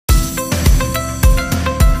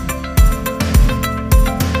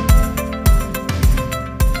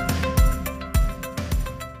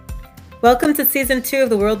Welcome to Season 2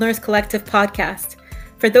 of the World Nurse Collective podcast.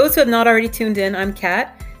 For those who have not already tuned in, I'm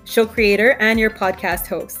Kat, show creator and your podcast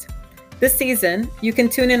host. This season, you can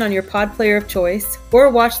tune in on your pod player of choice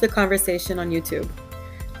or watch the conversation on YouTube.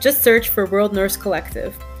 Just search for World Nurse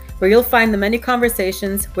Collective, where you'll find the many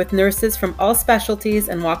conversations with nurses from all specialties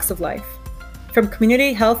and walks of life. From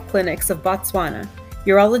community health clinics of Botswana,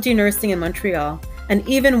 urology nursing in Montreal, and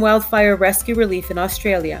even wildfire rescue relief in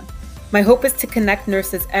Australia, my hope is to connect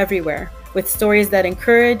nurses everywhere with stories that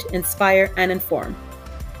encourage, inspire, and inform.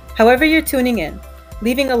 However you're tuning in,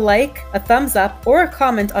 leaving a like, a thumbs up, or a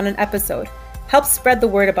comment on an episode helps spread the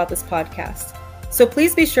word about this podcast. So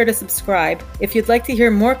please be sure to subscribe if you'd like to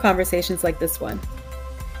hear more conversations like this one.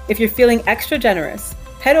 If you're feeling extra generous,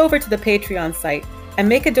 head over to the Patreon site and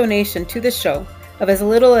make a donation to the show of as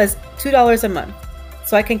little as $2 a month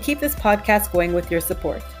so I can keep this podcast going with your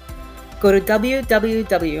support. Go to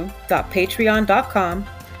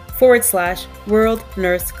www.patreon.com/World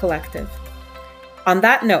Nurse Collective. On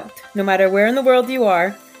that note, no matter where in the world you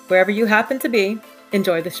are, wherever you happen to be,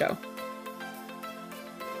 enjoy the show.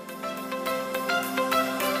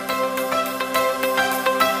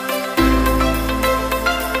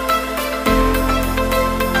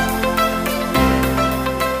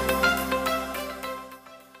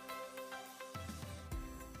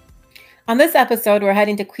 On this episode, we're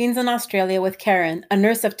heading to Queensland, Australia with Karen, a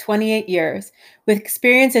nurse of 28 years, with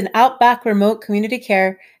experience in outback remote community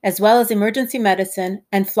care, as well as emergency medicine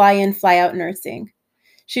and fly-in, fly-out nursing.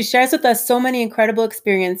 She shares with us so many incredible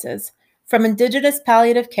experiences, from Indigenous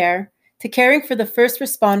palliative care to caring for the first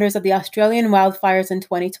responders of the Australian wildfires in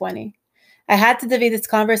 2020. I had to divvy this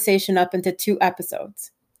conversation up into 2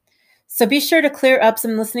 episodes. So be sure to clear up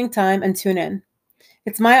some listening time and tune in.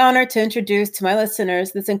 It's my honor to introduce to my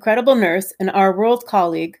listeners this incredible nurse and our world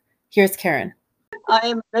colleague. Here's Karen. I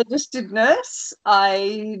am a registered nurse.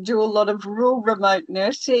 I do a lot of rural remote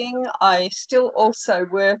nursing. I still also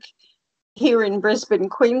work here in Brisbane,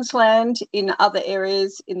 Queensland, in other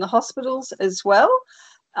areas in the hospitals as well.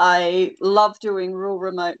 I love doing rural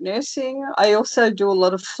remote nursing. I also do a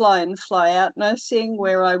lot of fly-in, fly-out nursing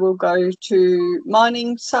where I will go to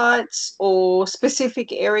mining sites or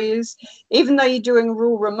specific areas. Even though you're doing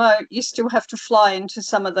rural remote, you still have to fly into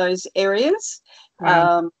some of those areas.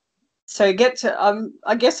 Right. So I guess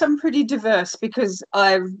I'm pretty diverse because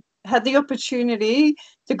I've had the opportunity,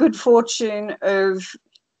 the good fortune of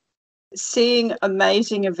seeing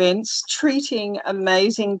amazing events, treating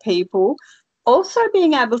amazing people, also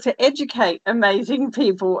being able to educate amazing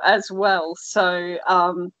people as well. So,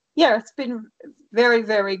 it's been very,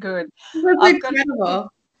 very good. That's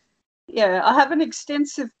incredible. I have an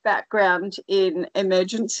extensive background in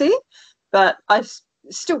emergency, but I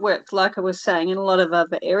still work, like I was saying, in a lot of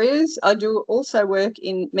other areas. I do also work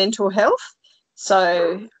in mental health.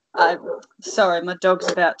 So, sorry, my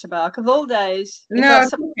dog's about to bark. Of all days. No,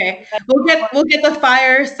 it's okay. We'll get the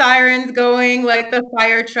fire sirens going, like the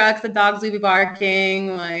fire trucks, the dogs will be barking.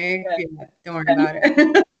 Don't worry about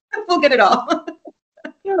it. We'll get it all.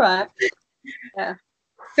 You're right. Yeah.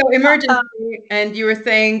 So emergency, and you were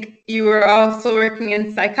saying you were also working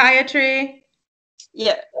in psychiatry?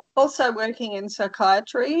 Yeah, also working in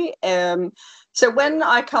psychiatry. So when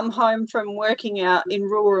I come home from working out in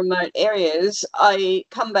rural remote areas, I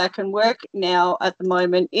come back and work now at the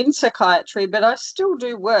moment in psychiatry, but I still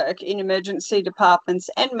do work in emergency departments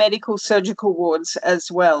and medical surgical wards as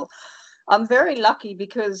well. I'm very lucky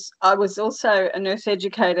because I was also a nurse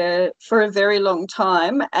educator for a very long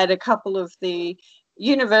time at a couple of the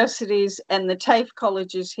universities and the TAFE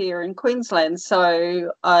colleges here in Queensland.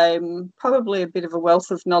 So I'm probably a bit of a wealth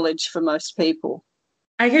of knowledge for most people.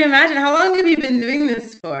 I can imagine. How long have you been doing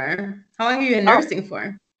this for? How long have you been nursing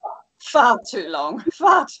for? Far too long.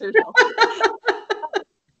 Far too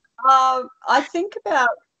long. I think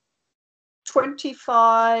about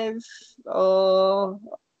 25 or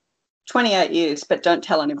 28 years, but don't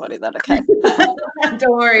tell anybody that, okay?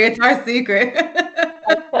 Don't worry, it's our secret.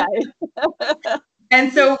 Okay.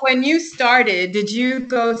 And so when you started, did you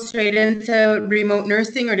go straight into remote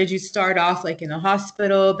nursing, or did you start off like in a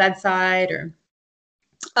hospital, bedside, or?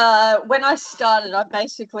 When I started, I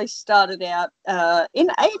basically started out in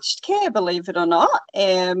aged care, believe it or not.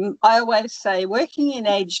 I always say working in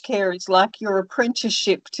aged care is like your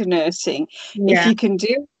apprenticeship to nursing. Yeah. If you can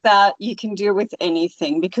do that, you can deal with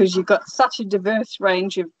anything because you've got such a diverse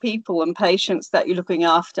range of people and patients that you're looking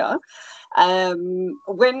after.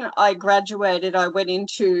 When I graduated, I went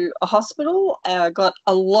into a hospital. I got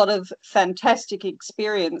a lot of fantastic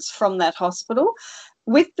experience from that hospital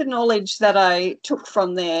with the knowledge that I took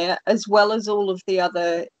from there, as well as all of the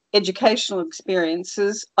other educational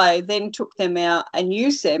experiences, I then took them out and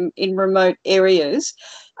used them in remote areas.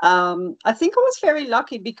 I think I was very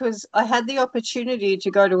lucky because I had the opportunity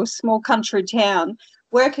to go to a small country town,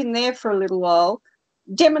 work in there for a little while,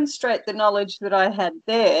 demonstrate the knowledge that I had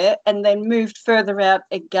there, and then moved further out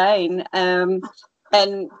again. And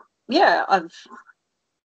yeah, I've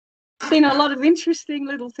seen a lot of interesting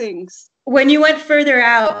little things. When you went further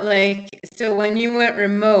out, like, so when you went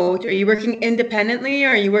remote, are you working independently, or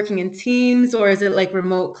are you working in teams, or is it like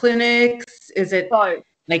remote clinics? Is it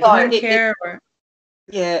like home care?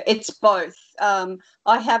 Yeah, it's both. I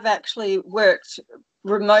have actually worked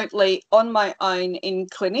remotely on my own in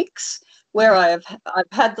clinics where I've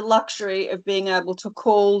had the luxury of being able to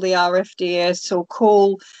call the RFDS or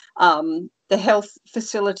call the health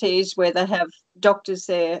facilities where they have doctors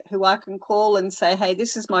there who I can call and say, hey,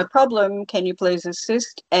 this is my problem, can you please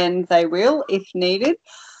assist? And they will if needed.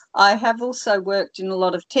 I have also worked in a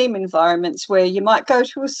lot of team environments where you might go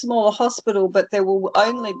to a smaller hospital, but there will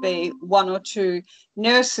only be one or two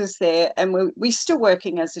nurses there, and we're still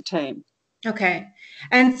working as a team. Okay.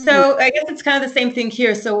 And so I guess it's kind of the same thing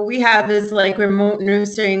here. So what we have is like remote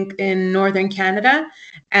nursing in Northern Canada,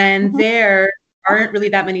 and there aren't really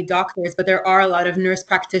that many doctors, but there are a lot of nurse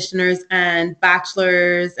practitioners and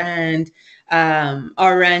bachelors and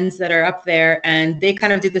RNs that are up there, and they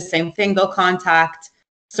kind of do the same thing. They'll contact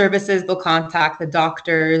services, they'll contact the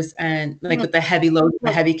doctors, and like with the heavy load,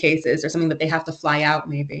 the heavy cases or something that they have to fly out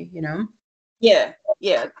maybe, you know? Yeah,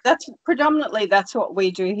 that's predominantly that's what we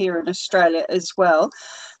do here in Australia as well.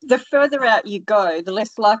 The further out you go, the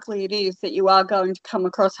less likely it is that you are going to come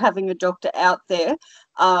across having a doctor out there.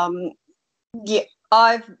 Yeah,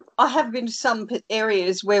 I have been to some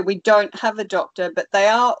areas where we don't have a doctor, but they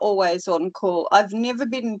are always on call. I've never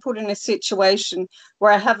been put in a situation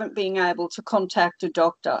where I haven't been able to contact a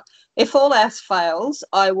doctor. If all else fails,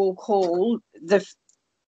 I will call that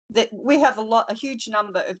we have a huge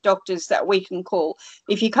number of doctors that we can call.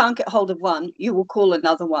 If you can't get hold of one, you will call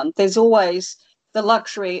another one. There's always the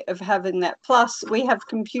luxury of having that. Plus, we have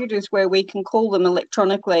computers where we can call them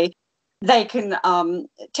electronically. They can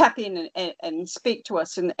tap in and speak to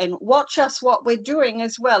us and watch us what we're doing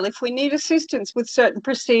as well. If we need assistance with certain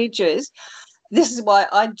procedures, this is why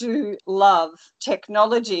I do love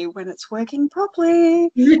technology when it's working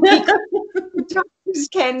properly. Because doctors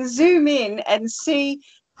can zoom in and see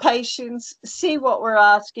patients, see what we're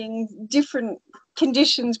asking, different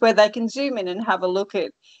conditions where they can zoom in and have a look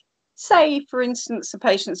at, say, for instance, the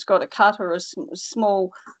patient's got a cut or a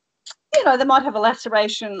small, you know, they might have a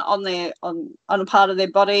laceration on a part of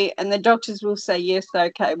their body, and the doctors will say, yes,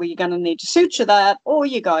 okay, well, you're going to need to suture that, or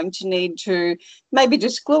you're going to need to maybe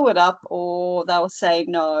just glue it up, or they'll say,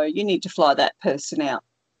 no, you need to fly that person out.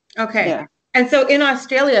 Okay. Yeah. And so in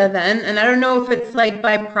Australia then, and I don't know if it's like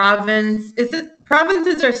by province, is it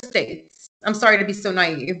provinces or states? I'm sorry to be so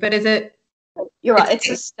naive, but is it? You're right, it's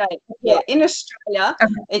a state. Yeah, in Australia,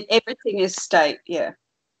 everything is state, yeah.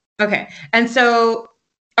 Okay. And so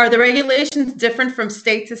are the regulations different from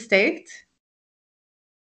state to state?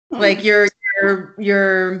 Like your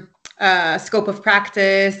scope of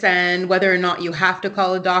practice and whether or not you have to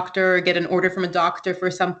call a doctor or get an order from a doctor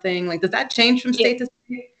for something, like, does that change from state to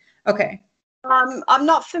state? Okay. I'm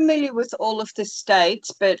not familiar with all of the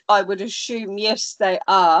states, but I would assume, yes, they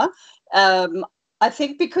are. I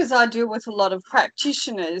think because I deal with a lot of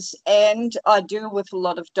practitioners and I deal with a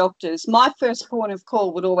lot of doctors, my first point of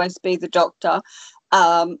call would always be the doctor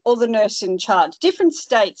or the nurse in charge. Different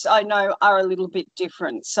states I know are a little bit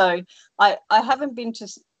different. So I haven't been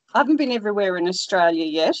everywhere in Australia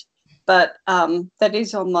yet, but that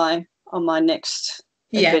is on my next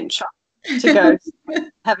adventure to go.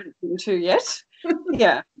 Haven't been to yet.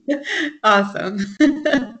 Yeah. Awesome.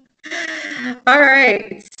 All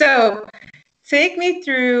right. So take me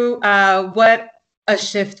through what a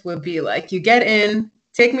shift would be like. You get in,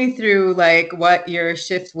 take me through like what your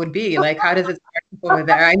shift would be. Like, how does it start over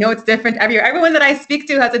there? I know it's different. Everyone that I speak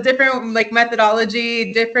to has a different like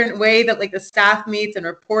methodology, different way that like the staff meets and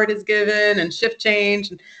report is given and shift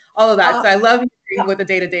change and all of that. So I love hearing what the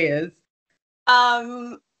day-to-day is.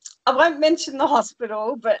 I won't mention the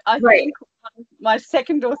hospital, but I think my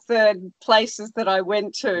second or third places that I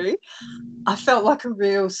went to, I felt like a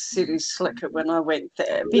real city slicker when I went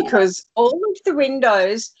there because all of the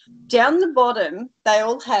windows down the bottom, they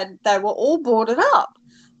were all boarded up.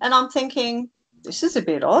 And I'm thinking, this is a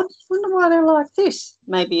bit odd. I wonder why they're like this.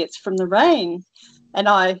 Maybe it's from the rain. And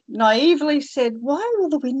I naively said, why were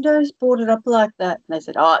the windows boarded up like that? And they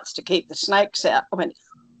said, oh, it's to keep the snakes out. I went,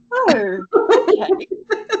 oh, okay.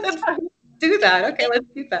 Do that. Okay, let's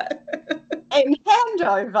do that. In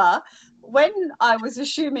Handover, when I was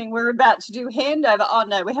assuming we're about to do handover, oh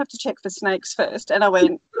no, we have to check for snakes first. And I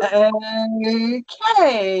went,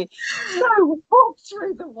 okay. So we walked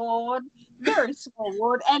through the ward, very small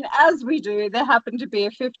ward, and as we do, there happened to be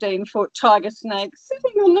a 15-foot tiger snake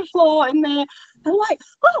sitting on the floor in there. And like,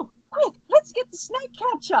 oh, quick, let's get the snake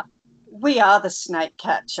catcher. We are the snake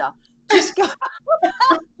catcher. Just go.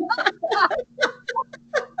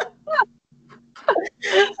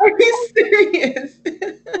 Are you serious?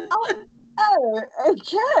 Oh,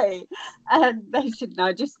 okay. And they said,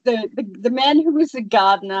 no, just the man who was the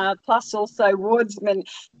gardener plus also wardsman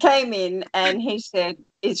came in and he said,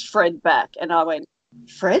 is Fred back? And I went,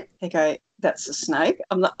 Fred? They go, that's a snake.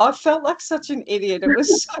 I felt like such an idiot. It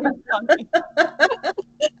was so funny.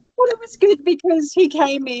 But it was good because he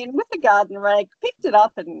came in with the garden rake, picked it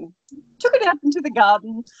up and took it out into the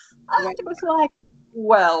garden. And it was like,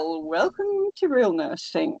 well, welcome to real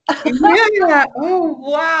nursing. Yeah. Oh,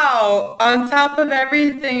 wow. On top of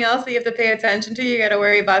everything else that you have to pay attention to, you got to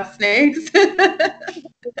worry about snakes.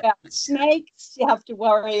 About snakes, you have to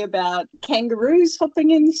worry about kangaroos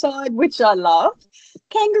hopping inside, which I love.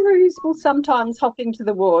 Kangaroos will sometimes hop into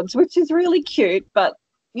the wards, which is really cute, but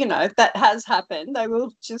you know, that has happened. They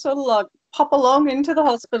will just sort of like pop along into the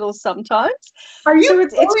hospital sometimes. Are you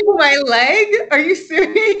pulling my leg? Are you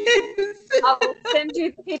serious? I will send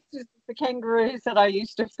you pictures of the kangaroos that I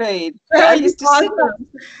used to feed. That would be awesome.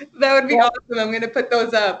 That would be awesome. I'm going to put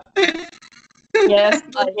those up. Yes,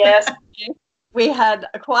 yes. We had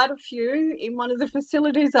quite a few in one of the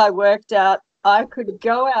facilities I worked at. I could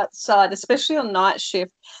go outside, especially on night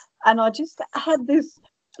shift, and I just had this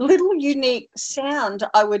little unique sound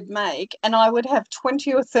I would make, and I would have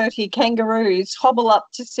 20 or 30 kangaroos hobble up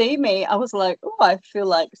to see me. I was like, oh, I feel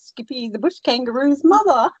like Skippy the bush kangaroo's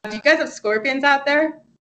mother. Do you guys have scorpions out there?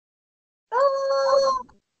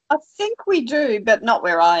 I think we do, but not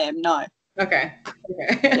where I am, no. Okay.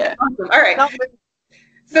 Yeah. Awesome. All right.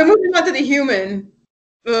 So moving on to the human,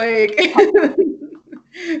 like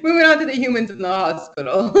moving on to the humans in the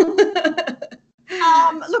hospital.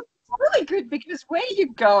 Look, really good because where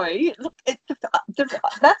you go, look,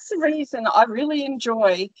 that's the reason I really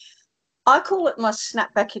enjoy. I call it my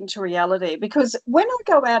snap back into reality, because when I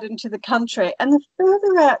go out into the country, and the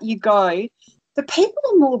further out you go, the people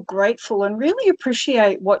are more grateful and really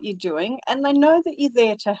appreciate what you're doing, and they know that you're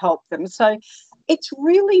there to help them. So it's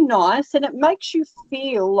really nice, and it makes you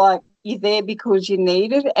feel like you're there because you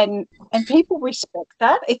need it, and people respect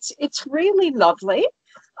that. It's really lovely.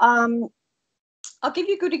 I'll give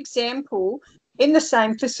you a good example. In the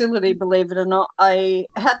same facility, believe it or not, I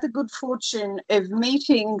had the good fortune of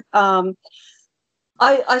meeting. I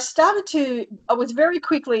was very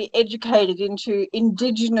quickly educated into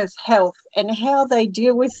Indigenous health and how they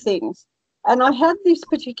deal with things. And I had this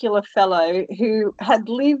particular fellow who had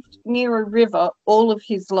lived near a river all of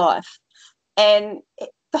his life. And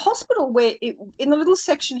the hospital in the little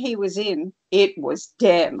section he was in, it was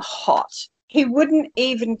damn hot. He wouldn't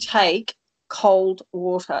even take cold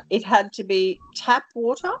water. It had to be tap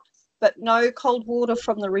water, but no cold water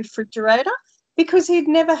from the refrigerator, because he'd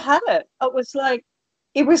never had it. It was like,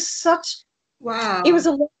 it was such, wow. It was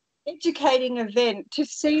a educating event to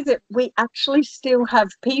see that we actually still have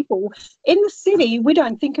people in the city. We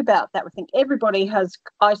don't think about that. We think everybody has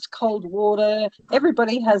ice cold water,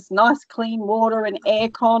 everybody has nice clean water and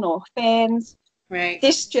aircon or fans. Right.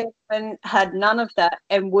 This gentleman had none of that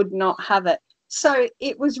and would not have it. So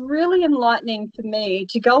it was really enlightening for me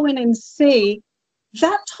to go in and see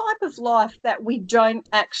that type of life that we don't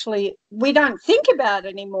think about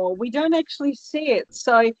anymore. We don't actually see it.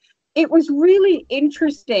 So it was really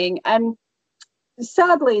interesting. And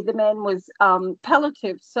sadly, the man was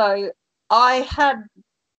palliative. So to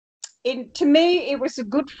me, it was a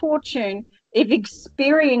good fortune of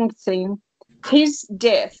experiencing his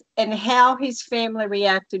death and how his family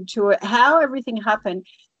reacted to it, how everything happened.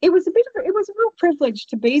 It was a real privilege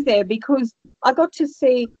to be there, because I got to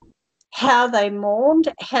see how they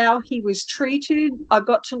mourned, how he was treated. I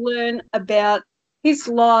got to learn about his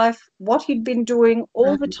life, what he'd been doing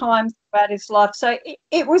all the time throughout his life. So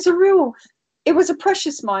it was a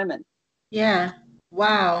precious moment. Yeah.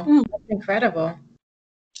 Wow. That's incredible.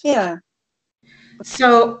 Yeah.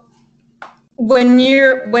 So when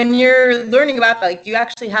you're learning about, like, you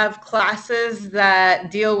actually have classes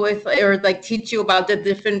that deal with or like teach you about the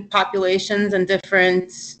different populations and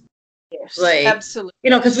different, yes, like, absolutely,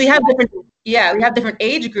 you know, because we have different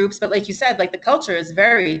age groups, but like you said, like the culture is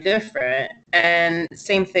very different. And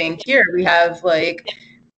same thing here, we have like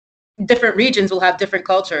different regions will have different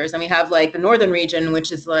cultures, and we have like the northern region,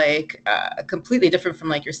 which is like completely different from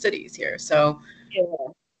like your cities here. So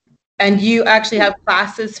yeah. And you actually have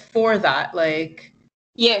classes for that, like?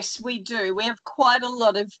 Yes, we do. We have quite a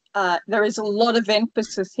lot of, there is a lot of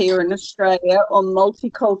emphasis here in Australia on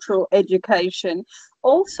multicultural education.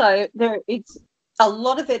 Also, it's a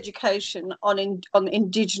lot of education on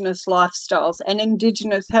Indigenous lifestyles and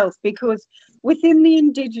Indigenous health, because within the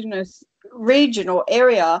Indigenous region or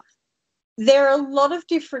area, there are a lot of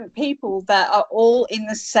different people that are all in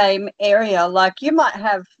the same area. Like you might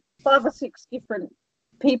have 5 or 6 different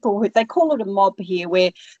people who they call it a mob here,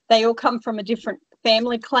 where they all come from a different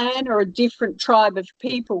family clan or a different tribe of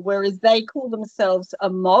people, whereas they call themselves a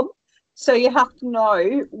mob. So you have to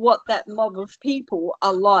know what that mob of people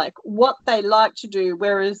are like, what they like to do,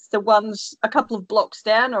 whereas the ones a couple of blocks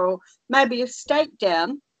down or maybe a state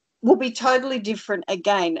down will be totally different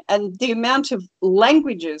again. And the amount of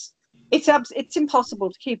languages, it's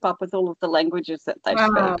impossible to keep up with all of the languages that they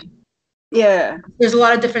speak. Yeah. There's a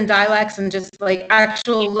lot of different dialects and just like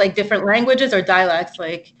actual like different languages or dialects,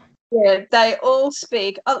 like. Yeah, they all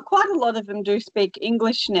speak, quite a lot of them do speak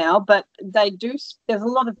English now, but there's a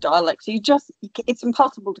lot of dialects. It's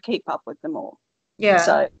impossible to keep up with them all. Yeah.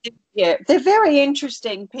 So, yeah, they're very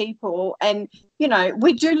interesting people, and, you know,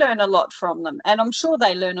 we do learn a lot from them, and I'm sure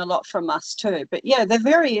they learn a lot from us too. But, yeah, they're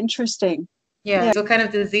very interesting. Yeah. So what kind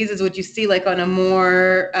of diseases would you see like on a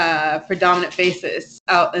more predominant basis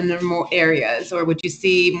out in the remote areas, or would you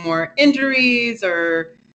see more injuries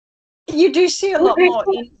or? You do see a lot more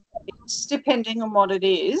injuries, depending on what it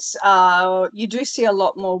is. You do see a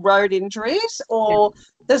lot more road injuries, or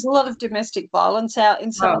there's a lot of domestic violence out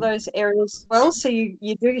in some of those areas as well. So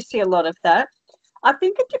you do see a lot of that. I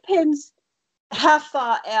think it depends how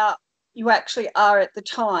far out you actually are at the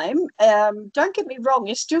time. Don't get me wrong,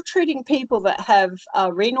 you're still treating people that have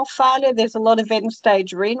renal failure. There's a lot of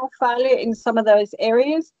end-stage renal failure in some of those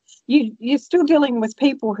areas. You're still dealing with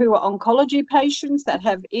people who are oncology patients that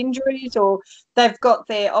have injuries, or they've got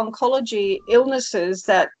their oncology illnesses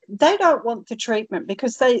that they don't want the treatment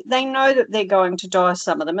because they know that they're going to die,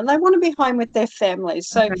 some of them, and they want to be home with their families.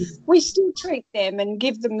 So we still treat them and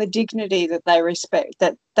give them the dignity that they respect,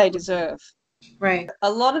 that they deserve. Right.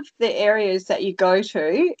 A lot of the areas that you go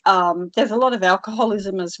to, there's a lot of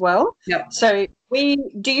alcoholism as well. Yep. So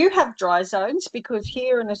do you have dry zones? Because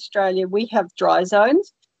here in Australia, we have dry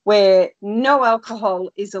zones where no alcohol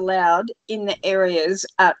is allowed in the areas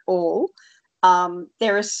at all.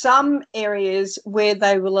 There are some areas where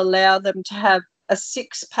they will allow them to have a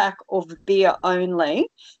 6-pack of beer only,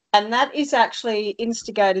 and that is actually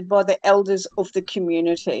instigated by the elders of the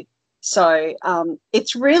community. So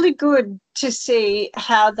it's really good to see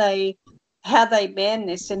how they man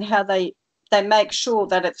this and how they make sure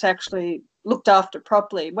that it's actually looked after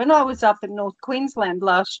properly. When I was up in North Queensland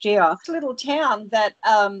last year, this little town that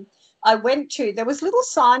I went to, there was little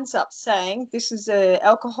signs up saying this is a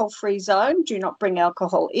alcohol-free zone, do not bring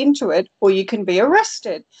alcohol into it or you can be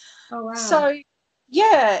arrested. Oh, wow. So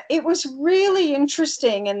yeah, it was really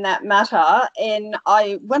interesting in that matter. And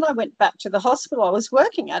when I went back to the hospital I was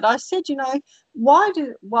working at, I said, you know, why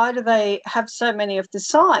do they have so many of the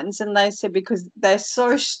signs? And they said because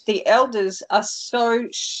the elders are so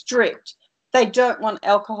strict. They don't want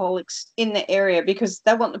alcoholics in the area because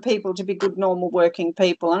they want the people to be good, normal working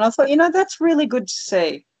people. And I thought, you know, that's really good to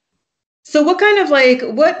see. So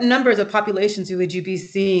what numbers of populations would you be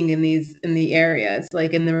seeing in the areas,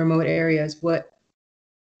 like in the remote areas? What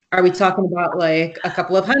are we talking about, like a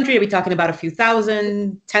couple of hundred? Are we talking about a few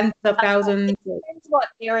thousand, tens of thousands? It depends what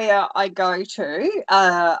area I go to.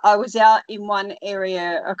 I was out in one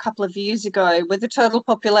area a couple of years ago where the total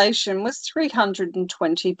population was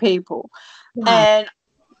 320 people. Wow. And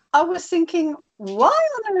I was thinking, why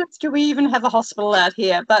on earth do we even have a hospital out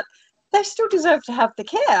here? But they still deserve to have the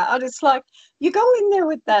care. And it's like, you go in there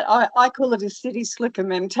with that, I call it a city slicker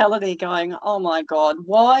mentality, going, oh my God,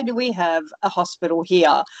 why do we have a hospital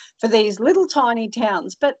here for these little tiny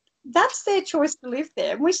towns? But that's their choice to live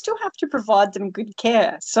there, and we still have to provide them good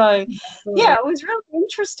care. So yeah, it was really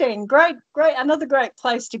interesting. Great, another great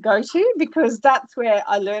place to go to, because that's where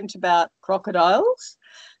I learned about crocodiles.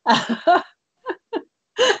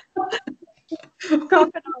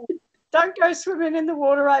 Crocodiles. Don't go swimming in the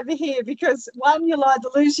water over here, because 1, you'll either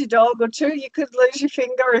lose your dog, or 2, you could lose your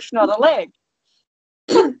finger, if not a leg.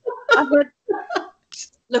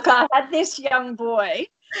 Look, I had this young boy.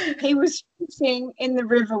 He was fishing in the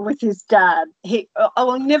river with his dad. I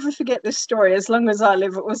will never forget this story as long as I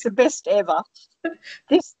live. It was the best ever.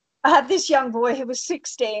 I had this young boy who was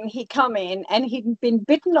 16. He come in and he'd been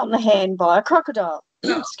bitten on the hand by a crocodile.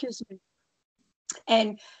 Excuse me.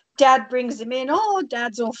 And Dad brings him in. Oh,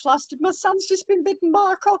 Dad's all flustered. My son's just been bitten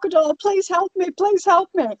by a crocodile. Please help me. Please help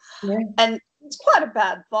me. Yeah. And it's quite a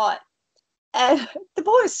bad bite. And the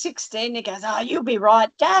boy's 16. He goes, "Oh, you'll be right,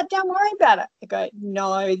 Dad. Don't worry about it." I go,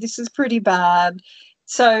 "No, this is pretty bad."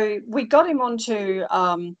 So we got him onto.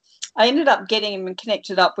 I ended up getting him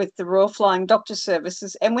connected up with the Royal Flying Doctor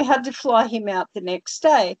Services, and we had to fly him out the next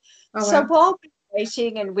day. Oh, So wow. while we were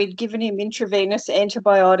waiting, and we'd given him intravenous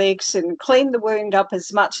antibiotics and cleaned the wound up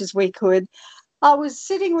as much as we could, I was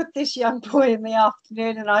sitting with this young boy in the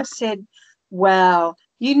afternoon, and I said, "Wow,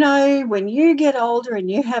 you know, when you get older and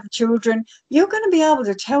you have children, you're going to be able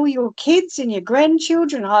to tell your kids and your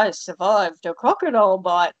grandchildren, I survived a crocodile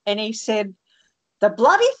bite." And he said, "The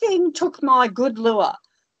bloody thing took my good lure."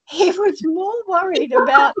 He was more worried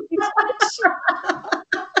about his fishing.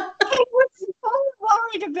 He was more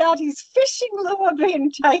worried about his fishing lure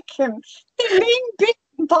being taken than being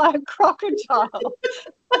bitten by a crocodile.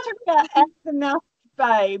 Talk about at the mouth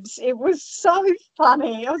babes. It was so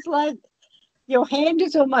funny. I was like, your hand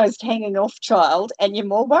is almost hanging off, child, and you're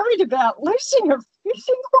more worried about losing a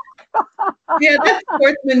fishing hook. Yeah, that's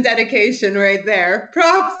sportsman dedication right there.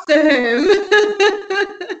 Props to him.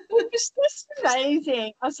 It was just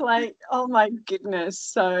amazing. I was like, oh my goodness.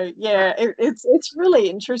 So yeah, it's really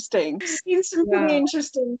interesting. Seen some pretty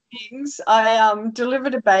interesting things. I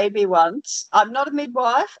delivered a baby once. I'm not a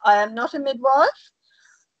midwife. I am not a midwife.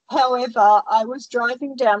 However, I was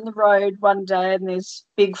driving down the road one day and there's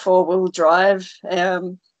big four-wheel drive.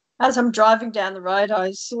 As I'm driving down the road,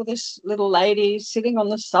 I saw this little lady sitting on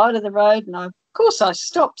the side of the road, and of course I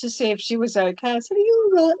stopped to see if she was okay. I said, "Are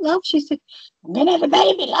you all right, love?" She said, "I'm going to have a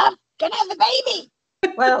baby, love. Going to have a baby."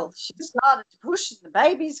 Well, she started to push, and the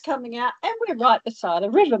baby's coming out, and we're right beside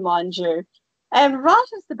a river, mind you. And right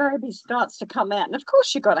as the baby starts to come out, and of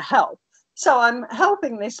course you've got to help. So I'm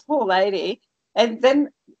helping this poor lady, and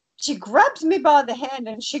then she grabs me by the hand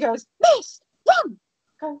and she goes, "Miss, run."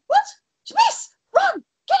 I go, "What? Miss, run.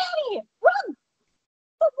 Get out of here. Run."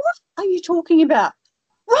 What are you talking about?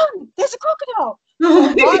 Run. There's a crocodile.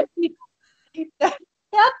 Right.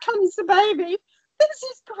 Out comes the baby. There's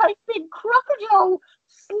this great big crocodile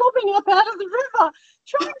slobbing up out of the river.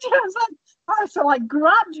 Trying to, I was like, oh, so I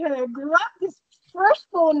grabbed this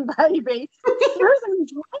fresh-born baby, threw them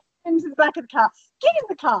into the back of the car. "Get in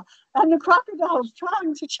the car." And the crocodile's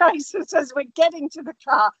trying to chase us as we're getting to the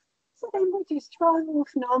car. So then we just drive off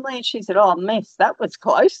normally. And she said, "Oh, miss, that was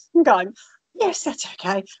close." I'm going, "Yes, that's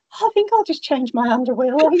okay. I think I'll just change my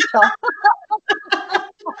underwear later."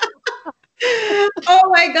 Oh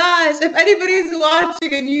my gosh. If anybody's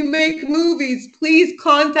watching and you make movies, please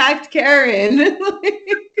contact Karen.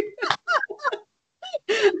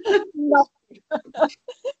 No.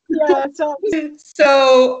 Yeah,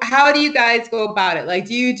 so how do you guys go about it? Like,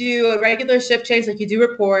 do you do a regular shift change, like you do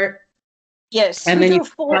report? Yes, and we then do a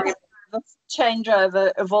full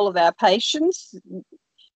changeover of all of our patients,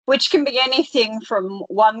 which can be anything from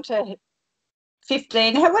 1 to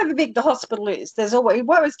 15, however big the hospital is. We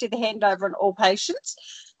always do the handover on all patients.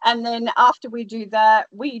 And then after we do that,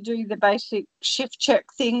 we do the basic shift check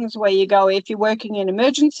things where you go, if you're working in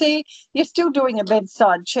emergency, you're still doing a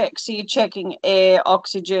bedside check. So you're checking air,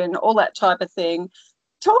 oxygen, all that type of thing.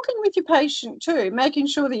 Talking with your patient too, making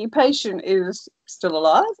sure that your patient is still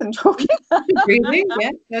alive and talking. Breathing, yeah,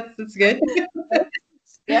 that's good.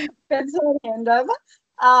 Yeah, bedside handover.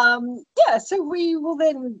 So we will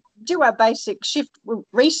then do our basic shift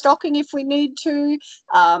restocking if we need to,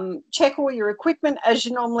 check all your equipment as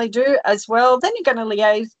you normally do as well. Then you're going to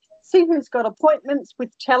liaise, see who's got appointments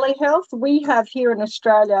with telehealth. We have here in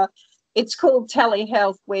Australia, it's called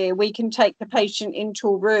telehealth, where we can take the patient into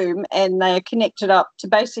a room and they are connected up to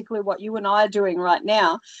basically what you and I are doing right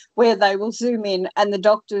now, where they will Zoom in and the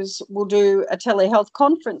doctors will do a telehealth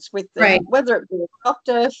conference with them, Right. Whether it be a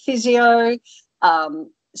doctor, physio,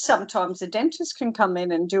 sometimes a dentist can come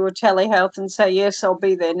in and do a telehealth and say, "Yes, I'll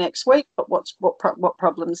be there next week, but what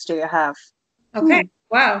problems do you have?" Okay.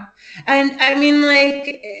 Wow. And I mean,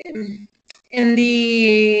 like, in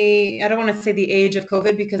the, I don't want to say the age of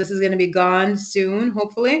COVID because this is going to be gone soon,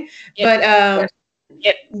 hopefully. Yeah. But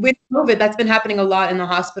with COVID, that's been happening a lot in the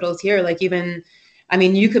hospitals here. Like, even, I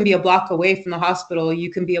mean, you can be a block away from the hospital, you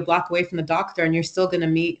can be a block away from the doctor, and you're still going to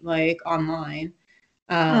meet like online.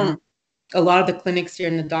 A lot of the clinics here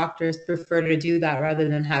and the doctors prefer to do that rather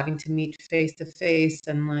than having to meet face to face.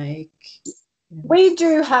 And like, we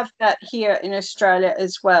do have that here in Australia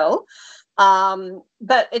as well.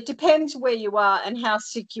 But it depends where you are and how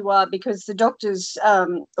sick you are, because the doctors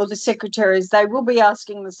or the secretaries, they will be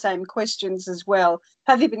asking the same questions as well.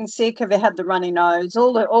 Have you been sick? Have you had the runny nose?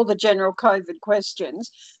 All the general COVID questions.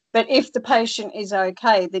 But if the patient is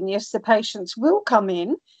okay, then yes, the patients will come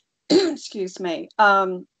in. Excuse me.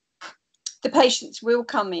 The patients will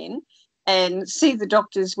come in and see the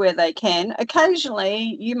doctors where they can. Occasionally,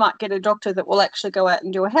 you might get a doctor that will actually go out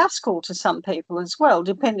and do a house call to some people as well,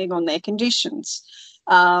 depending on their conditions.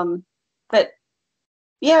 But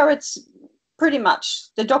yeah, it's pretty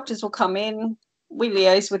much the doctors will come in, we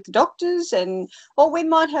liaise with the doctors, or we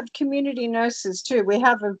might have community nurses too. We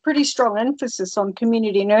have a pretty strong emphasis on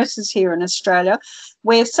community nurses here in Australia,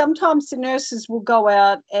 where sometimes the nurses will go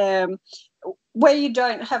out where you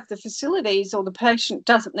don't have the facilities, or the patient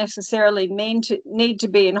doesn't necessarily need to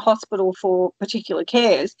be in hospital for particular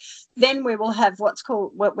cares. Then we will have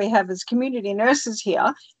what we have as community nurses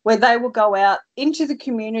here, where they will go out into the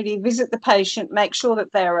community, visit the patient, make sure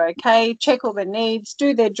that they're okay, check all their needs,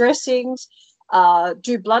 do their dressings,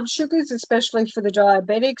 do blood sugars, especially for the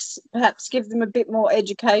diabetics, perhaps give them a bit more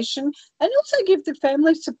education, and also give the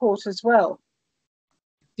family support as well.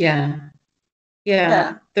 Yeah,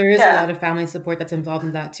 there is a lot of family support that's involved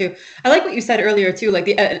in that too. I like what you said earlier too, like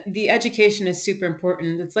the education is super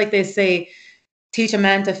important. It's like they say, teach a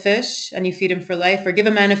man to fish and you feed him for life, or give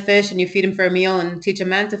a man a fish and you feed him for a meal, and teach a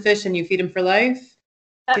man to fish and you feed him for life.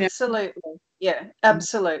 Absolutely. You know? Yeah,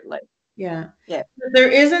 absolutely. Yeah. There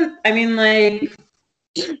isn't, I mean, like,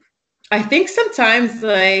 I think sometimes,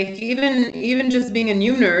 like, even just being a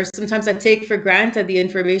new nurse, sometimes I take for granted the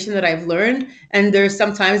information that I've learned. And there's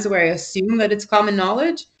some times where I assume that it's common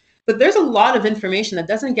knowledge, but there's a lot of information that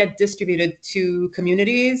doesn't get distributed to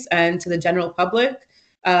communities and to the general public,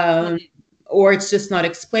 or it's just not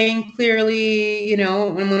explained clearly, you know.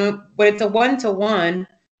 When it's a one-to-one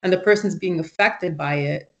and the person's being affected by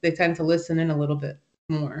it, they tend to listen in a little bit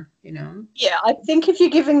more, you know. Yeah, I think if you're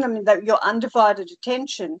giving them your undivided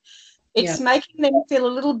attention, it's making them feel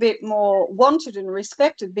a little bit more wanted and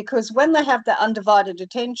respected, because when they have that undivided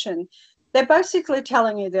attention, they're basically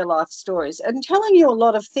telling you their life stories and telling you a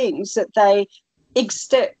lot of things that they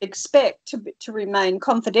expect to remain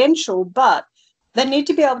confidential, but they need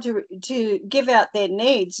to be able to give out their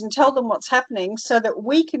needs and tell them what's happening, so that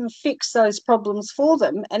we can fix those problems for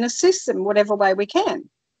them and assist them whatever way we can.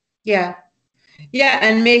 Yeah,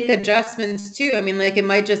 and make adjustments too. I mean, like, it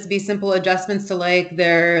might just be simple adjustments to like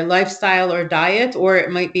their lifestyle or diet, or it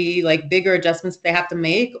might be like bigger adjustments they have to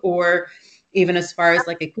make, or even as far as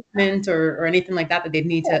like equipment or anything like that they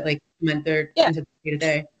need to like implement their into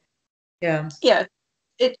day-to-day. Yeah.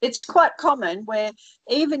 It's quite common where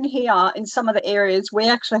even here in some of the areas, we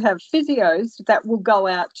actually have physios that will go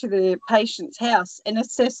out to the patient's house and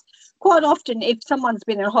assess. Quite often, if someone's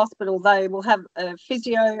been in a hospital, they will have a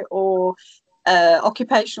physio or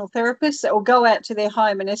occupational therapist that will go out to their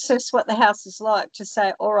home and assess what the house is like, to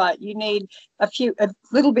say, all right, you need a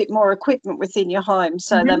little bit more equipment within your home.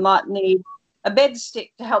 So they might need a bed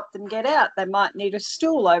stick to help them get out. They might need a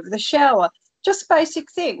stool over the shower, just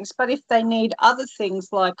basic things. But if they need other things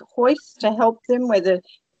like hoists to help them,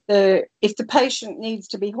 if the patient needs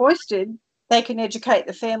to be hoisted, they can educate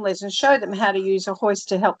the families and show them how to use a hoist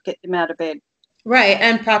to help get them out of bed. Right,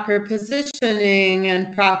 and proper positioning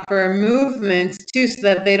and proper movements too, so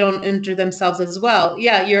that they don't injure themselves as well.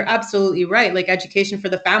 Yeah, you're absolutely right. Like, education for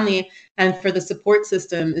the family and for the support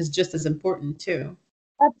system is just as important too.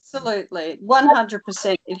 Absolutely,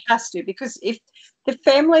 100%. It has to, because if the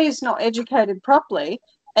family is not educated properly,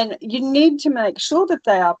 and you need to make sure that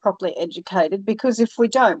they are properly educated, because if we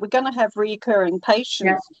don't, we're going to have recurring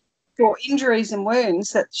patients for injuries and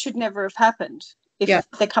wounds that should never have happened. If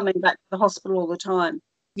they're coming back to the hospital all the time.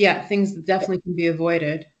 Yeah, things definitely can be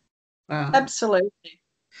avoided. Wow. Absolutely.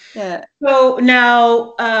 Yeah. So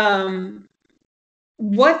now,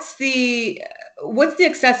 what's the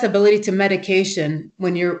accessibility to medication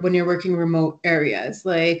when you're working remote areas?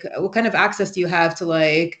 Like, what kind of access do you have to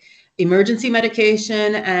like emergency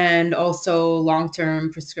medication and also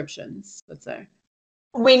long-term prescriptions, let's say?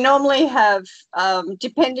 We normally have,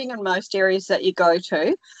 depending on most areas that you go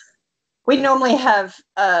to, we normally have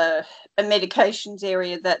a medications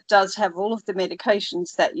area that does have all of the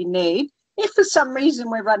medications that you need. If for some reason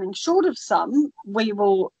we're running short of some, we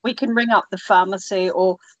can ring up the pharmacy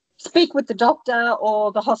or speak with the doctor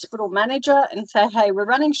or the hospital manager and say, hey, we're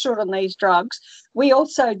running short on these drugs. We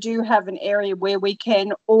also do have an area where we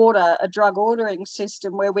can order a drug ordering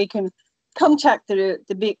system, where we can contact the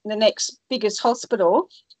next biggest hospital,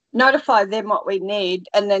 notify them what we need,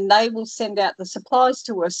 and then they will send out the supplies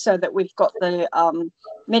to us, so that we've got the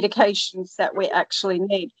medications that we actually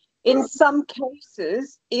need. In some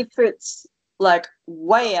cases, if it's like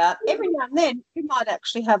way out, every now and then you might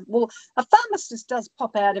actually have, a pharmacist does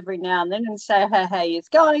pop out every now and then and say, hey, it's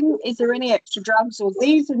going, is there any extra drugs, or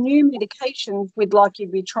these are new medications we'd like you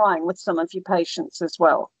to be trying with some of your patients as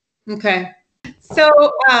well. Okay.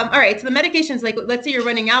 So, all right. So the medications, like, let's say you're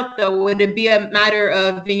running out, though, would it be a matter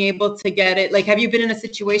of being able to get it? Like, have you been in a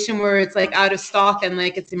situation where it's like out of stock and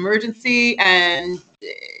like it's emergency and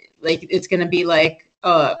like it's going to be like,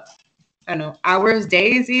 I don't know, hours,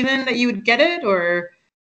 days even that you would get it, or?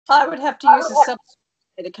 I would have to use a substitute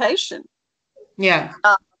medication. Yeah.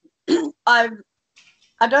 I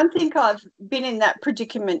don't think I've been in that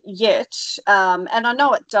predicament yet, and I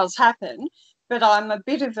know it does happen, but I'm a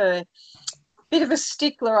bit of a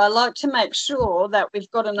stickler. I like to make sure that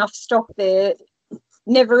we've got enough stock there.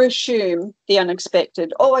 Never assume the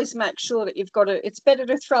unexpected. Always make sure that you've got it. It's better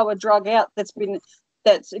to throw a drug out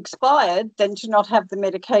that's expired than to not have the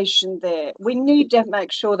medication there. We need to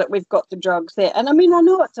make sure that we've got the drugs there. And I mean, I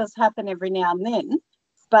know it does happen every now and then,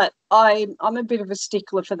 but I'm a bit of a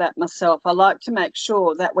stickler for that myself. I like to make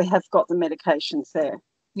sure that we have got the medications there.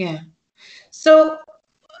 Yeah. So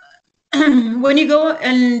when you go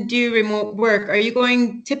and do remote work, are you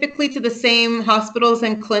going typically to the same hospitals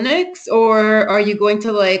and clinics, or are you going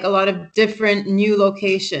to like a lot of different new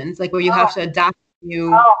locations, like where you have to adapt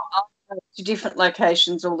new? To different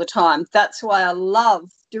locations all the time. That's why I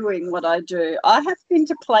love doing what I do. I have been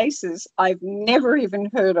to places I've never even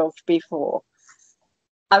heard of before.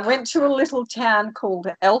 I went to a little town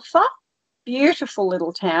called Alpha, beautiful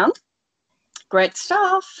little town, great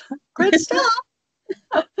staff, yeah,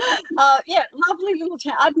 lovely little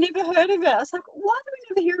town. I'd never heard of it. I was like, why do we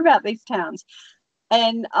never hear about these towns?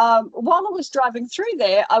 And while I was driving through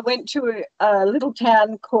there, I went to a little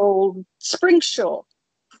town called Springsure.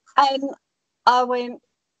 And I went,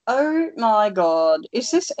 oh my God,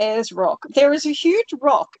 is this Ayers Rock? There is a huge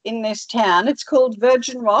rock in this town. It's called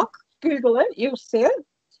Virgin Rock. Google it, you'll see it.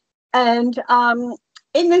 And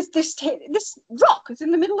in this rock is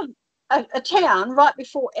in the middle of a town right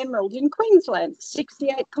before Emerald in Queensland,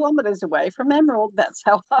 68 kilometres away from Emerald. That's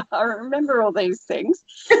how I remember all these things.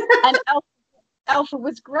 And Alpha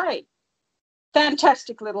was great.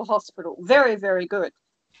 Fantastic little hospital. Very, very good.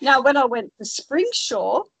 Now, when I went to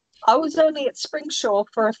Springsure, I was only at Springsure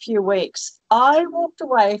for a few weeks. I walked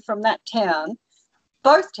away from that town,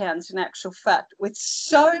 both towns in actual fact, with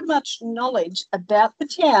so much knowledge about the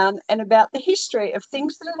town and about the history of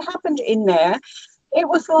things that had happened in there. It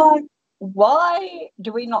was like, why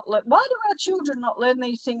do our children not learn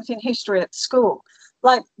these things in history at school?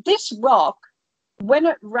 Like this rock, when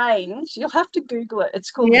it rains, you'll have to Google it.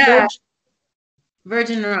 It's called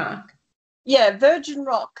Virgin Rock. Yeah, Virgin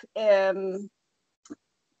Rock,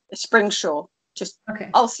 Springsure.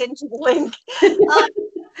 I'll send you the link.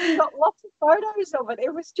 Got lots of photos of it.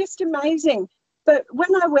 It was just amazing. But when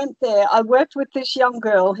I went there, I worked with this young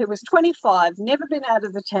girl who was 25, never been out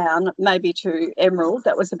of the town, maybe to Emerald.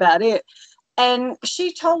 That was about it. And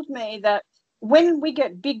she told me that when we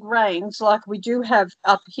get big rains like we do have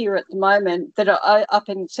up here at the moment that are up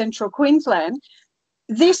in central Queensland,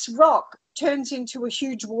 this rock turns into a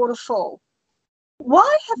huge waterfall.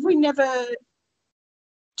 Why have we never...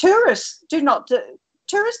 Tourist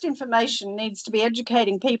information needs to be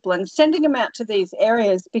educating people and sending them out to these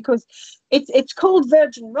areas, because it's called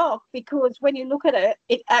Virgin Rock because when you look at it,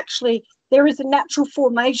 it actually, there is a natural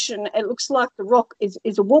formation. It looks like the rock is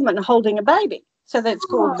a woman holding a baby. So that's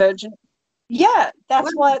called Virgin. Yeah,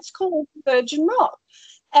 that's why it's called Virgin Rock.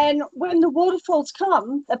 And when the waterfalls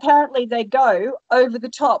come, apparently they go over the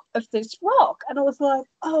top of this rock. And I was like,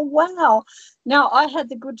 oh, wow. Now, I had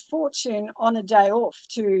the good fortune on a day off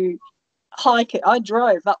to hike it. I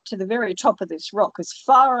drove up to the very top of this rock, as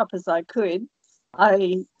far up as I could.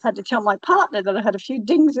 I had to tell my partner that I had a few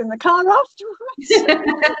dings in the car afterwards.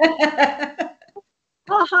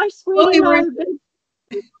 Oh, hi, sweetie.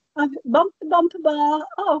 I bumped the bumper bar.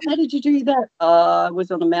 Oh, how did you do that? I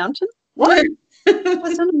was on a mountain. What?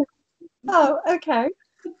 Was on a mountain. Oh, okay.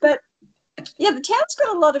 But yeah, the town's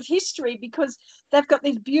got a lot of history because they've got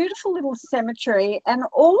this beautiful little cemetery, and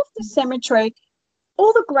all of the cemetery,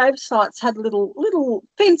 all the grave sites had little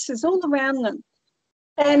fences all around them.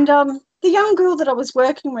 And the young girl that I was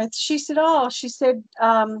working with, she said,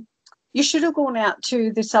 you should have gone out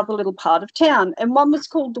to this other little part of town. And one was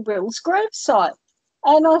called the Wills grave site.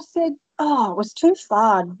 And I said, oh, it was too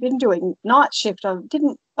far. I'd been doing night shift. I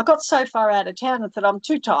got so far out of town, I thought, I'm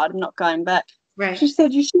too tired. I'm not going back. Right. She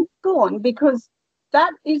said, you should have gone because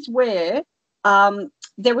that is where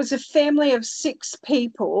there was a family of 6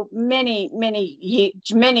 people many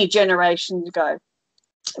generations ago.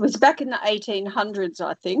 It was back in the 1800s,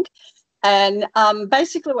 I think. And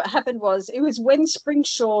basically what happened was, it was when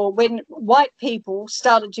Springsure, when white people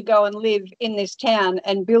started to go and live in this town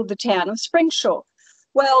and build the town of Springsure.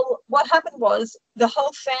 Well, what happened was the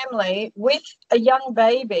whole family with a young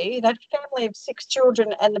baby, that family of 6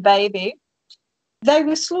 children and the baby, they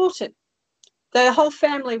were slaughtered. Their whole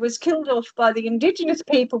family was killed off by the Indigenous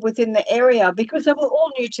people within the area because they were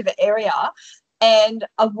all new to the area. And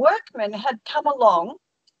a workman had come along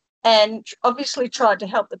and obviously tried to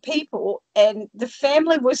help the people. And the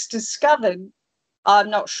family was discovered, I'm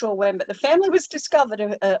not sure when, but the family was discovered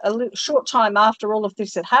a short time after all of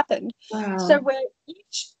this had happened. Wow. So where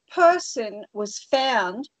each person was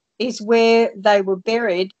found is where they were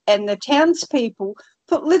buried, and the townspeople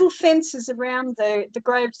put little fences around the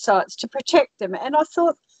grave sites to protect them. And I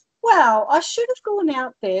thought, wow, I should have gone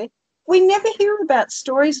out there. We never hear about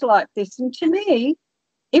stories like this. And to me,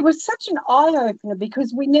 it was such an eye-opener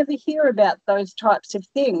because we never hear about those types of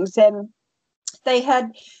things. And they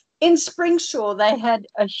had, in Springsure, they had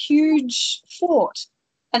a huge fort.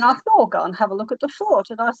 And I thought, I'll go and have a look at the fort.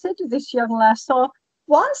 And I said to this young lass, oh,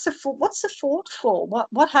 why is the fort, what's the fort for?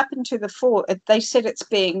 What happened to the fort? They said it's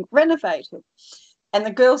being renovated. And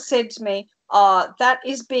the girl said to me, that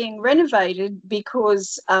is being renovated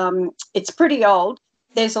because it's pretty old.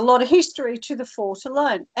 There's a lot of history to the fort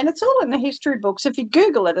alone. And it's all in the history books. If you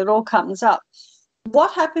Google it, it all comes up.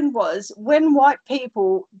 What happened was when white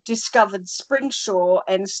people discovered Springsure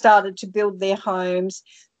and started to build their homes,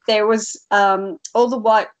 there was all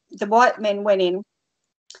the white men went in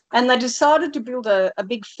and they decided to build a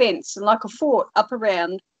big fence and like a fort up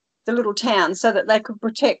around the little town so that they could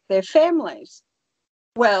protect their families.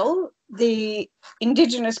 Well, the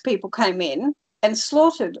Indigenous people came in and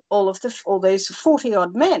slaughtered all these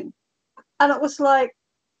 40-odd men. And it was like,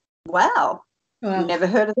 wow, never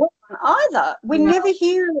heard of that one either. We never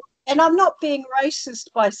hear, and I'm not being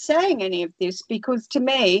racist by saying any of this because to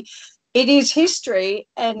me, it is history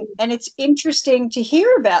and it's interesting to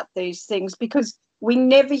hear about these things because we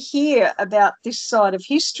never hear about this side of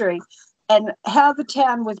history. And how the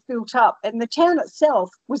town was built up. And the town itself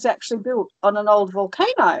was actually built on an old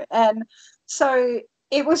volcano. And so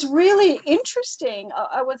it was really interesting.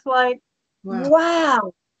 I was like,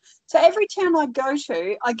 wow. So every town I go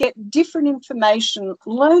to, I get different information,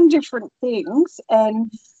 learn different things. And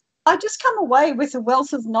I just come away with a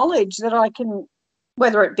wealth of knowledge that I can,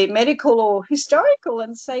 whether it be medical or historical,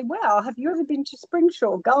 and say, wow, have you ever been to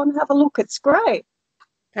Springsure? Go and have a look. It's great.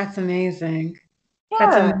 That's amazing. Yeah.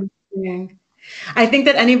 That's amazing. I think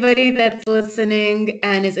that anybody that's listening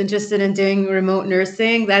and is interested in doing remote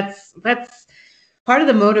nursing, that's part of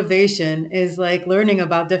the motivation is like learning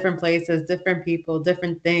about different places, different people,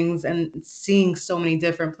 different things, and seeing so many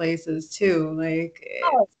different places too. Like,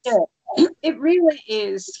 it really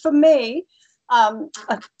is. For me, I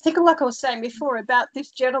think like I was saying before about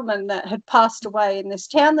this gentleman that had passed away in this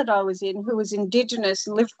town that I was in, who was Indigenous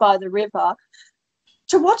and lived by the river.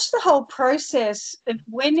 To watch the whole process of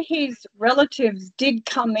when his relatives did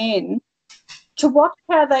come in, to watch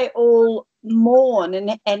how they all mourn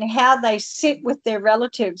and how they sit with their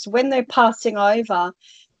relatives when they're passing over,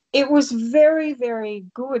 it was very, very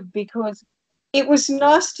good because it was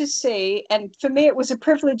nice to see. And for me, it was a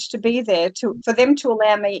privilege to be there for them to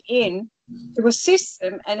allow me in to assist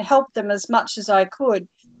them and help them as much as I could.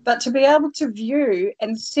 But to be able to view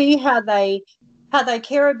and see how they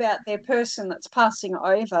care about their person that's passing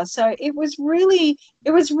over. So it was really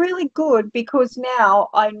good because now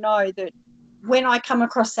I know that when I come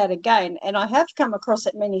across that again, and I have come across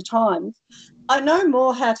it many times, I know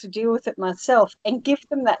more how to deal with it myself and give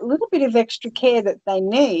them that little bit of extra care that they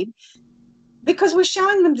need because we're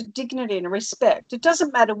showing them the dignity and respect. It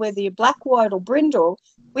doesn't matter whether you're black, white or brindle.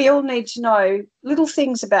 We all need to know little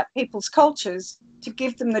things about people's cultures to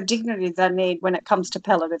give them the dignity they need when it comes to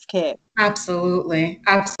palliative care. Absolutely.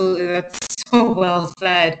 Absolutely. That's so well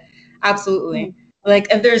said. Absolutely. Like,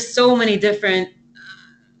 and there's so many different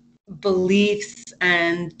beliefs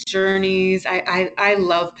and journeys. I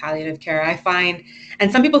love palliative care. I find,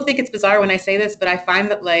 and some people think it's bizarre when I say this, but I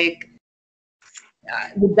find that like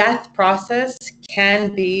the death process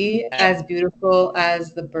can be as beautiful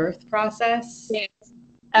as the birth process. Yes,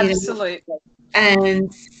 absolutely. You know?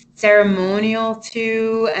 And ceremonial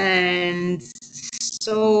too, and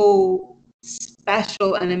so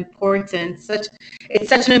special and important. It's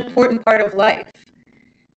such an important part of life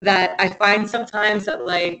that I find sometimes that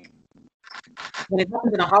like when it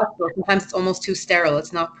happens in a hospital, sometimes it's almost too sterile.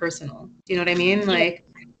 It's not personal. Do you know what I mean? Like,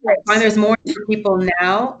 I find there's more people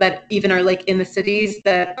now that even are like in the cities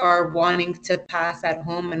that are wanting to pass at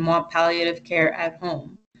home and want palliative care at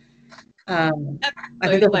home. I think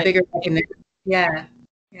there's a bigger recognition. Yeah.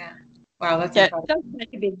 Wow, that's incredible. It does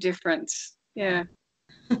make a big difference. Yeah.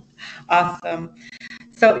 Awesome.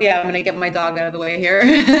 So yeah, I'm gonna get my dog out of the way here.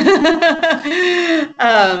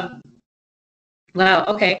 Wow.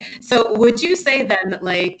 Okay. So would you say then,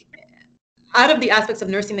 like, out of the aspects of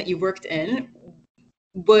nursing that you worked in,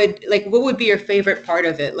 what would be your favorite part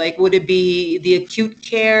of it? Like, would it be the acute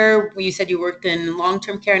care? You said you worked in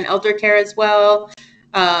long-term care and elder care as well.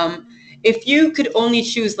 If you could only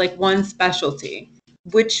choose like one specialty,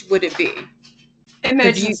 which would it be?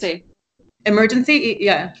 Emergency. Emergency?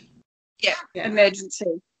 Yeah. Yeah.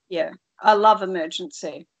 Emergency. Yeah. I love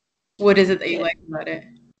emergency. What is it that you like about it?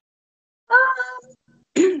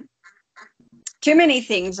 Too many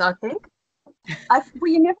things, I think.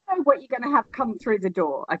 Well, you never know what you're going to have come through the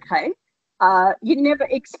door, okay? You never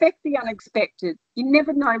expect the unexpected. You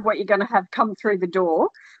never know what you're going to have come through the door.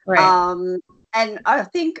 Right. And I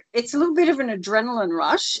think it's a little bit of an adrenaline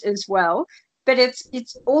rush as well. But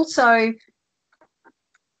it's also,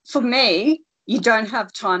 for me, you don't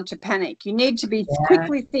have time to panic. You need to be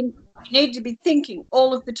thinking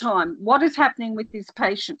all of the time, what is happening with this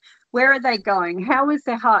patient? Where are they going? How is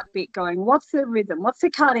their heartbeat going? What's their rhythm? What's their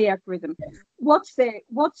cardiac rhythm? What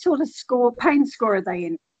sort of pain score are they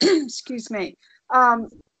in? Excuse me. And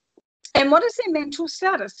what is their mental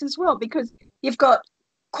status as well? Because you've got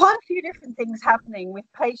quite a few different things happening with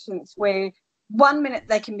patients where 1 minute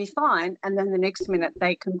they can be fine and then the next minute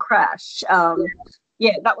they can crash.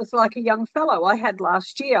 That was like a young fellow I had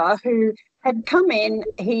last year who had come in.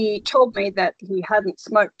 He told me that he hadn't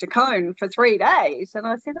smoked a cone for 3 days. And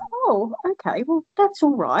I said, oh, okay, well, that's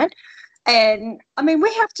all right. And, I mean,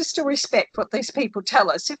 we have to still respect what these people tell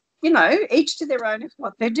us. If, each to their own is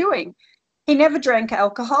what they're doing. He never drank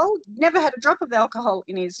alcohol, never had a drop of alcohol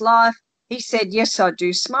in his life. He said, yes, I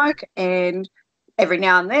do smoke, and every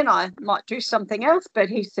now and then I might do something else, but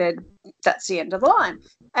he said, that's the end of the line.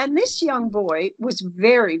 And this young boy was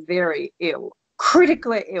very, very ill,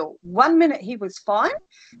 critically ill. 1 minute he was fine.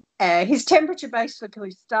 His temperature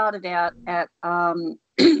basically started out at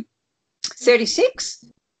 36,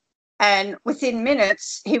 and within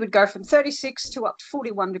minutes he would go from 36 to up to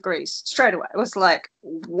 41 degrees straight away. It was like,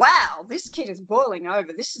 wow, this kid is boiling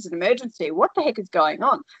over. This is an emergency. What the heck is going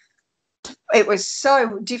on? It was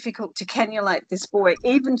so difficult to cannulate this boy,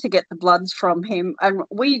 even to get the bloods from him. And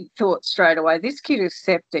we thought straight away, this kid is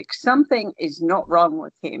septic. Something is not wrong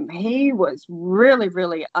with him. He was really,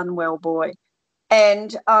 really unwell boy.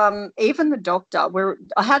 And even the doctor,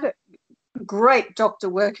 I had a great doctor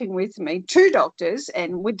working with me, 2 doctors,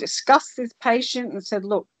 and we discussed this patient and said,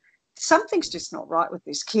 look, something's just not right with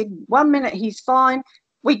this kid. 1 minute he's fine.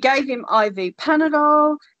 We gave him IV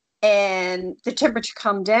Panadol, and the temperature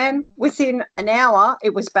come down. Within an hour,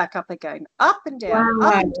 it was back up again, up and down, Wow.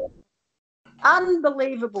 up and down.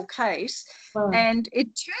 Unbelievable case. Wow. And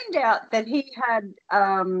it turned out that he had,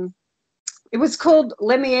 it was called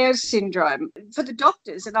Lemierre's syndrome. For the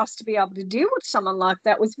doctors and us to be able to deal with someone like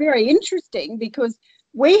that was very interesting, because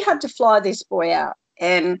we had to fly this boy out.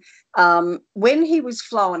 And when he was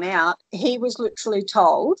flown out, he was literally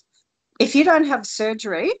told, if you don't have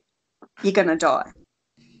surgery, you're going to die.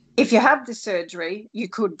 If you have the surgery, you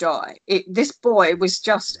could die. This boy was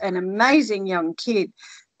just an amazing young kid.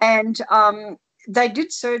 And they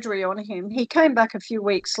did surgery on him. He came back a few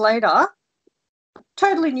weeks later,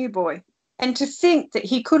 totally new boy. And to think that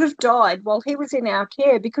he could have died while he was in our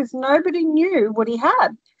care because nobody knew what he had.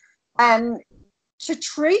 And to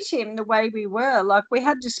treat him the way we were, like we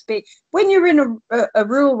had to speak. When you're in a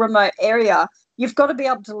rural, remote area, you've got to be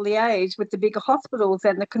able to liaise with the bigger hospitals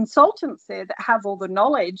and the consultants there that have all the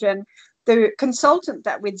knowledge. And the consultant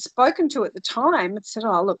that we'd spoken to at the time had said,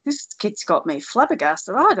 oh, look, this kid's got me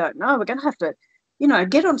flabbergasted. I don't know. We're going to have to,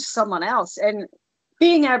 get onto someone else. And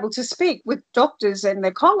being able to speak with doctors and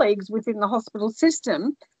their colleagues within the hospital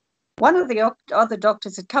system, one of the other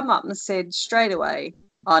doctors had come up and said straight away,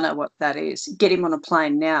 I know what that is. Get him on a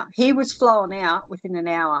plane now. He was flown out within an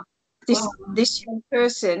hour. This young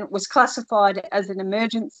person was classified as an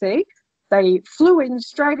emergency. They flew in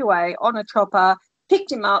straight away on a chopper,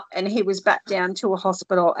 picked him up, and he was back down to a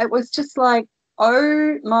hospital. It was just like,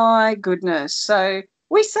 oh, my goodness. So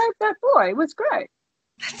we saved that boy. It was great.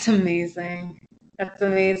 That's amazing. That's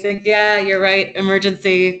amazing. Yeah, you're right.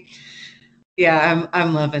 Emergency. Yeah,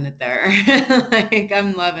 I'm loving it there.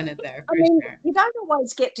 I'm loving it there for sure. You don't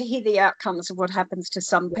always get to hear the outcomes of what happens to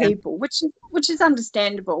some people, which is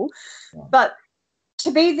understandable. Yeah. But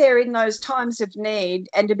to be there in those times of need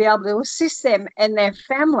and to be able to assist them and their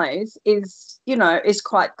families is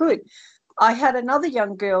quite good. I had another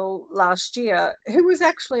young girl last year who was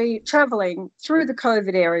actually travelling through the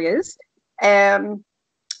COVID areas.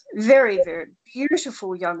 Very, very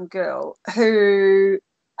beautiful young girl who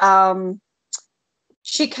her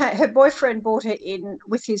boyfriend brought her in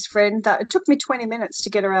with his friend. It took me 20 minutes to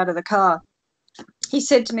get her out of the car. He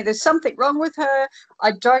said to me, there's something wrong with her.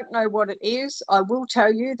 I don't know what it is. I will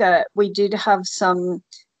tell you that we did have some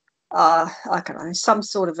I don't know, some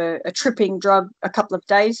sort of a tripping drug a couple of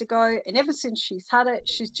days ago. And ever since she's had it,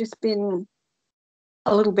 she's just been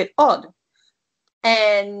a little bit odd.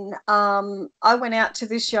 And I went out to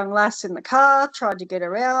this young lass in the car, tried to get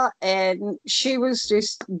her out, and she was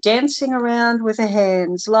just dancing around with her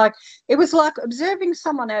hands. Like, it was like observing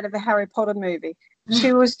someone out of a Harry Potter movie.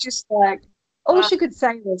 She was just like, all she could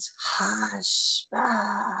say was, hush,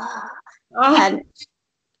 and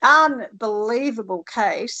unbelievable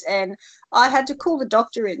case. And I had to call the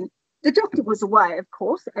doctor in. The doctor was away, of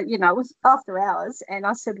course, you know, it was after hours. And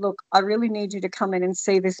I said, look, I really need you to come in and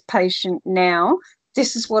see this patient now.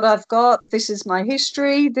 This is what I've got. This is my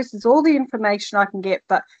history. This is all the information I can get.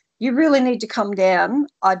 But you really need to come down.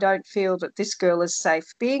 I don't feel that this girl is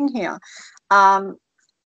safe being here.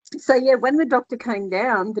 So, yeah, when the doctor came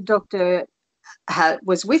down, the doctor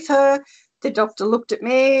was with her. The doctor looked at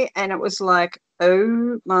me and it was like,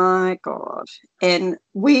 oh, my God. And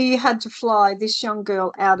we had to fly this young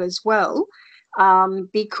girl out as well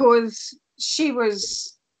because it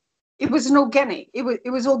was organic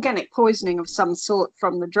poisoning of some sort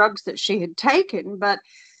from the drugs that she had taken. But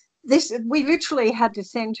we literally had to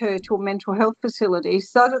send her to a mental health facility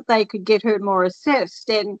so that they could get her more assessed.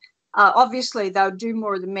 And obviously, they'll do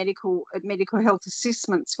more of the medical health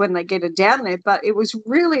assessments when they get her down there. But it was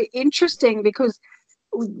really interesting because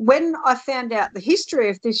when I found out the history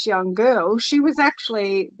of this young girl, she was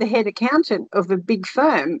actually the head accountant of a big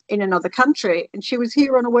firm in another country, and she was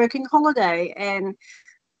here on a working holiday. And,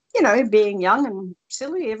 you know, being young and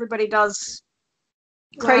silly, everybody does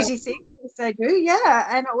crazy things as they do. Yeah.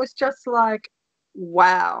 And it was just like,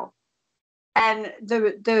 wow. And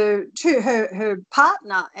her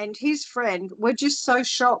partner and his friend were just so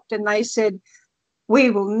shocked, and they said, we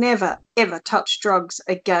will never, ever touch drugs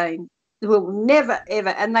again. We'll never, ever.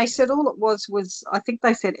 And they said all it was, I think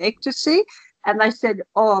they said ecstasy. And they said,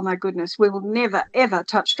 oh, my goodness, we will never, ever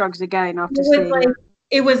touch drugs again after seeing it.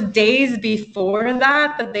 It was days before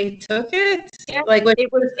that they took it? Yeah, like, she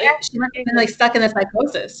must have been, like, stuck in a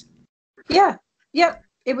psychosis. Yeah, yep.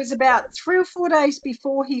 It was about 3 or 4 days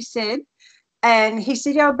before, he said. And he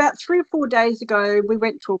said, yeah, about 3 or 4 days ago, we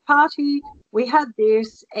went to a party, we had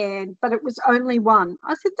this, but it was only one.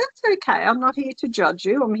 I said, that's okay. I'm not here to judge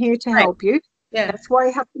you. I'm here to help you. Yeah. That's why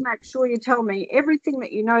you have to make sure you tell me everything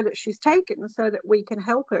that you know that she's taken so that we can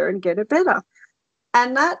help her and get her better.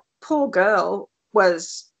 And that poor girl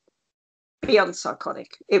was beyond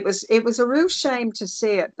psychotic. It was a real shame to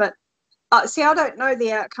see it. But see, I don't know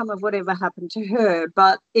the outcome of whatever happened to her,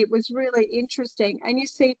 but it was really interesting. And you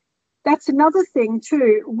see, that's another thing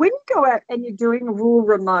too. When you go out and you're doing a rural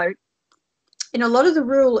remote, in a lot of the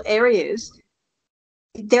rural areas,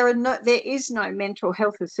 there is no mental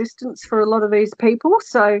health assistance for a lot of these people.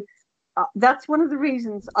 So that's one of the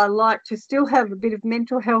reasons I like to still have a bit of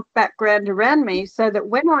mental health background around me, so that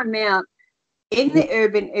when I'm out in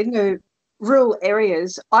the rural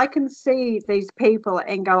areas, I can see these people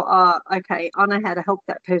and go, oh, okay, I know how to help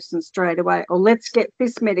that person straight away, or let's get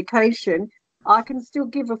this medication. I can still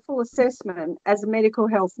give a full assessment as a mental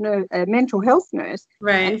health nurse,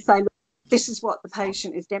 right, and say, look, this is what the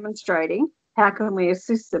patient is demonstrating. How can we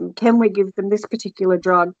assist them? Can we give them this particular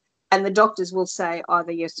drug? And the doctors will say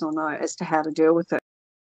either yes or no as to how to deal with it.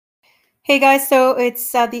 Hey guys, so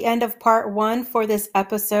it's the end of part 1 for this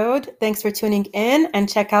episode. Thanks for tuning in, and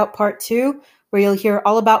check out part 2, where you'll hear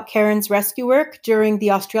all about Karen's rescue work during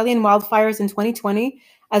the Australian wildfires in 2020,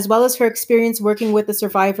 as well as her experience working with the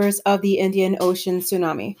survivors of the Indian Ocean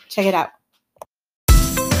tsunami. Check it out.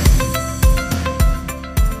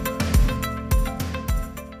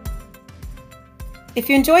 If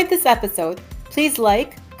you enjoyed this episode, please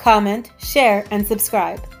like, comment, share, and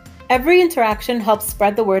subscribe. Every interaction helps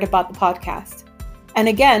spread the word about the podcast. And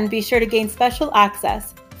again, be sure to gain special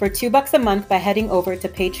access for $2 a month by heading over to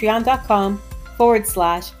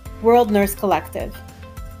patreon.com/World Nurse Collective.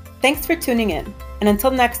 Thanks for tuning in. And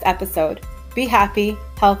until next episode, be happy,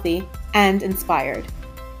 healthy, and inspired.